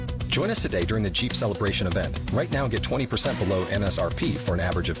Join us today during the Jeep Celebration event. Right now, get 20% below MSRP for an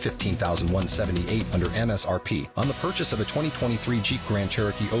average of $15,178 under MSRP on the purchase of a 2023 Jeep Grand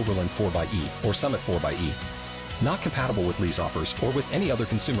Cherokee Overland 4xE or Summit 4xE. Not compatible with lease offers or with any other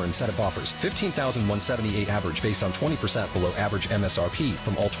consumer incentive offers. $15,178 average based on 20% below average MSRP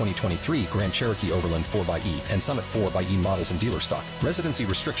from all 2023 Grand Cherokee Overland 4xE and Summit 4xE models in dealer stock. Residency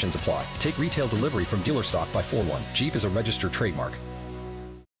restrictions apply. Take retail delivery from dealer stock by 4/1. Jeep is a registered trademark.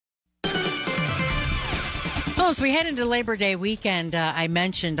 Well, as we head into Labor Day weekend, I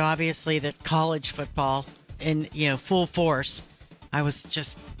mentioned obviously that college football in full force. I was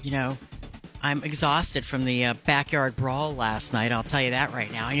just I'm exhausted from the backyard brawl last night. I'll tell you that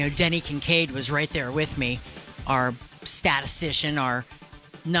right now. I know Denny Kincaid was right there with me, our statistician, our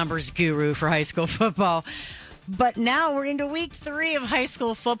numbers guru for high school football. But now we're into week 3 of high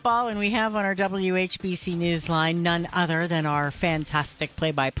school football, and we have on our WHBC Newsline none other than our fantastic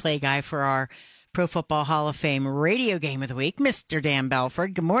play-by-play guy for our Pro Football Hall of Fame radio game of the week, Mr. Dan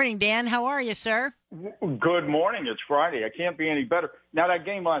Belford. Good morning, Dan. How are you, sir? Good morning. It's Friday. I can't be any better. Now, that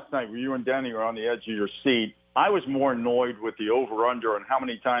game last night where you and Denny were on the edge of your seat, I was more annoyed with the over-under and how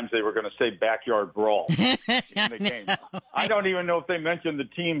many times they were going to say backyard brawl in the game. I don't even know if they mentioned the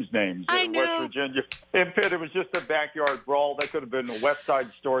team's names in West Virginia. In Pitt, it was just a backyard brawl. That could have been a West Side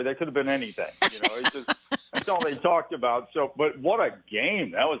Story. That could have been anything. That's all they talked about. So, but what a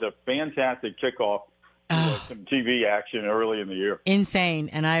game. That was a fantastic kickoff to some TV action early in the year. Insane.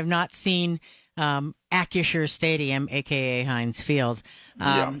 And I have not seen Acrisure Stadium, a.k.a. Heinz Field,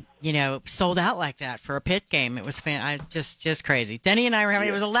 sold out like that for a Pitt game. It was just crazy. Denny and I were having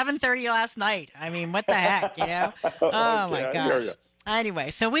it was 11:30 last night. I mean, what the heck, Oh, my gosh. Anyway,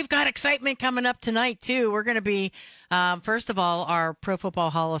 so we've got excitement coming up tonight, too. We're going to be, first of all, our Pro Football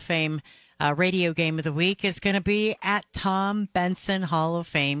Hall of Fame radio game of the week is going to be at Tom Benson Hall of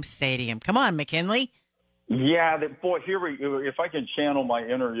Fame Stadium. Come on, McKinley. Yeah, boy, if I can channel my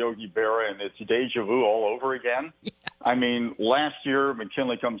inner Yogi Berra, and it's deja vu all over again. Yeah. I mean, last year,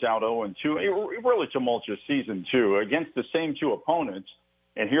 McKinley comes out 0-2. A really tumultuous season, too, against the same two opponents.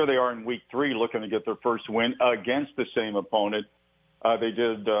 And here they are in week 3 looking to get their first win against the same opponent they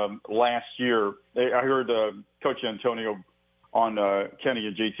did last year. I heard Coach Antonio on Kenny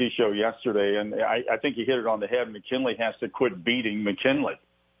and JT show yesterday, and I think he hit it on the head. McKinley has to quit beating McKinley.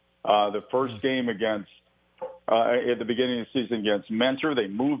 The first game against at the beginning of the season against Mentor, they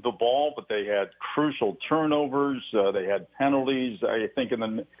moved the ball, but they had crucial turnovers. They had penalties, I think, in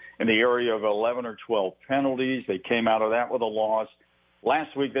the area of 11 or 12 penalties. They came out of that with a loss.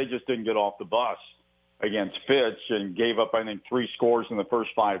 Last week, they just didn't get off the bus against Fitch and gave up, I think, 3 scores in the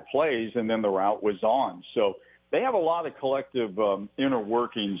first 5 plays, and then the route was on. So they have a lot of collective inner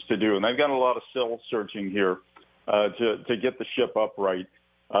workings to do, and they've got a lot of soul-searching here to get the ship upright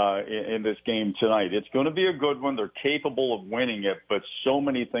in this game tonight. It's going to be a good one. They're capable of winning it, but so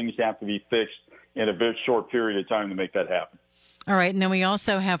many things have to be fixed in a very short period of time to make that happen. All right, and then we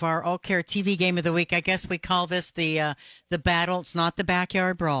also have our All Care TV game of the week. I guess we call this the battle. It's not the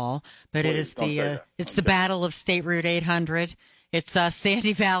backyard brawl, but it is it's the battle of State Route 800. It's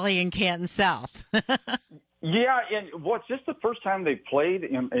Sandy Valley and Canton South. Yeah, and what's this the first time they've played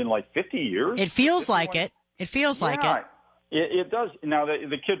in like 50 years? It feels like it. It feels like it. It does. Now,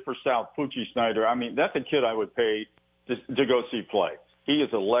 the kid for South, Poochie Snyder, I mean, that's a kid I would pay to go see play. He is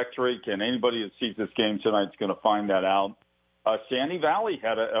electric, and anybody that sees this game tonight is going to find that out. Sandy Valley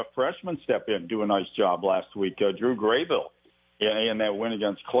had a freshman step in, do a nice job last week, Drew Graybill, in that win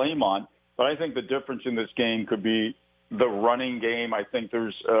against Claymont. But I think the difference in this game could be the running game. I think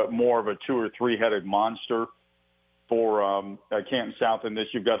there's more of a 2 or 3-headed monster for Canton South in this.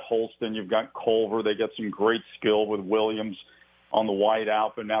 You've got Holston, you've got Culver. They got some great skill with Williams on the wide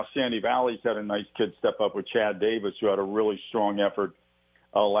out. But now Sandy Valley's had a nice kid step up with Chad Davis, who had a really strong effort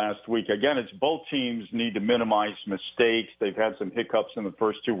last week. Again, it's both teams need to minimize mistakes. They've had some hiccups in the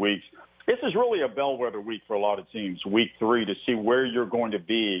first 2 weeks. This is really a bellwether week for a lot of teams, week 3, to see where you're going to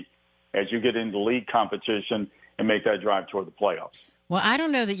be as you get into league competition and make that drive toward the playoffs. Well, I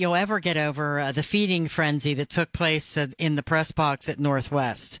don't know that you'll ever get over the feeding frenzy that took place in the press box at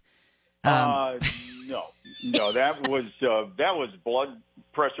Northwest. No, that was blood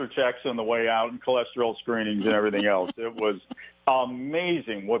pressure checks on the way out and cholesterol screenings and everything else. It was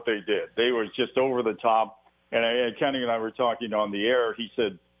amazing what they did. They were just over the top. And Kenny and I were talking on the air. He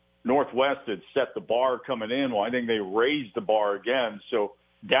said Northwest had set the bar coming in. Well, I think they raised the bar again. So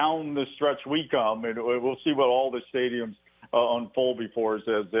down the stretch we come, and we'll see what all the stadiums unfold before us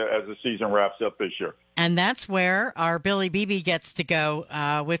as the season wraps up this year. And that's where our Billy Beebe gets to go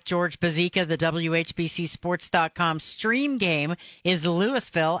with George Bazika. The WHBCSports.com stream game is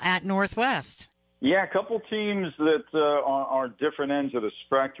Louisville at Northwest. Yeah, a couple teams that are different ends of the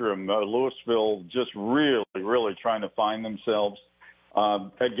spectrum. Louisville just really, really trying to find themselves.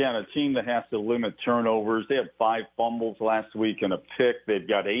 Again, a team that has to limit turnovers. They had 5 fumbles last week and a pick. They've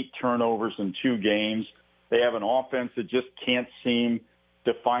got 8 turnovers in 2 games. They have an offense that just can't seem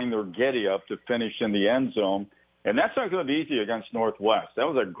to find their giddy up to finish in the end zone. And that's not going to be easy against Northwest. That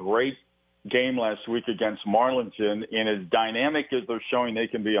was a great game last week against Marlington. And as dynamic as they're showing they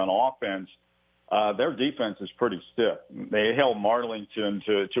can be on offense, their defense is pretty stiff. They held Marlington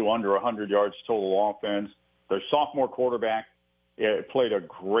to under 100 yards total offense. Their sophomore quarterback played a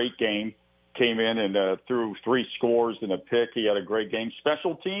great game, came in and threw 3 scores and a pick. He had a great game.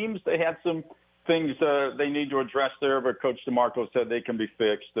 Special teams, they had some things they need to address there, but Coach DeMarco said they can be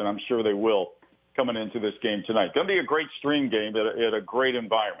fixed, and I'm sure they will coming into this game tonight. Going to be a great stream game at a great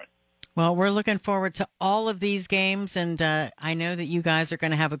environment. Well, we're looking forward to all of these games, and I know that you guys are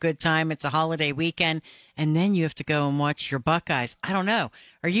going to have a good time. It's a holiday weekend, and then you have to go and watch your Buckeyes. I don't know.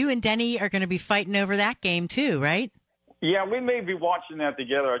 Are you and Denny are going to be fighting over that game too, right? Yeah, we may be watching that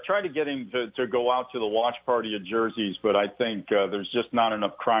together. I tried to get him to go out to the watch party of jerseys, but I think there's just not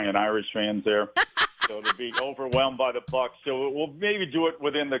enough crying Irish fans there. So to be overwhelmed by the Bucs. So we'll maybe do it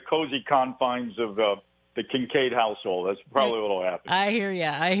within the cozy confines of the Kincaid household. That's probably what will happen. I hear you.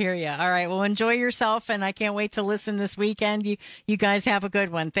 All right. Well, enjoy yourself, and I can't wait to listen this weekend. You guys have a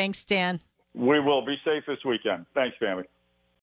good one. Thanks, Dan. We will. Be safe this weekend. Thanks, family.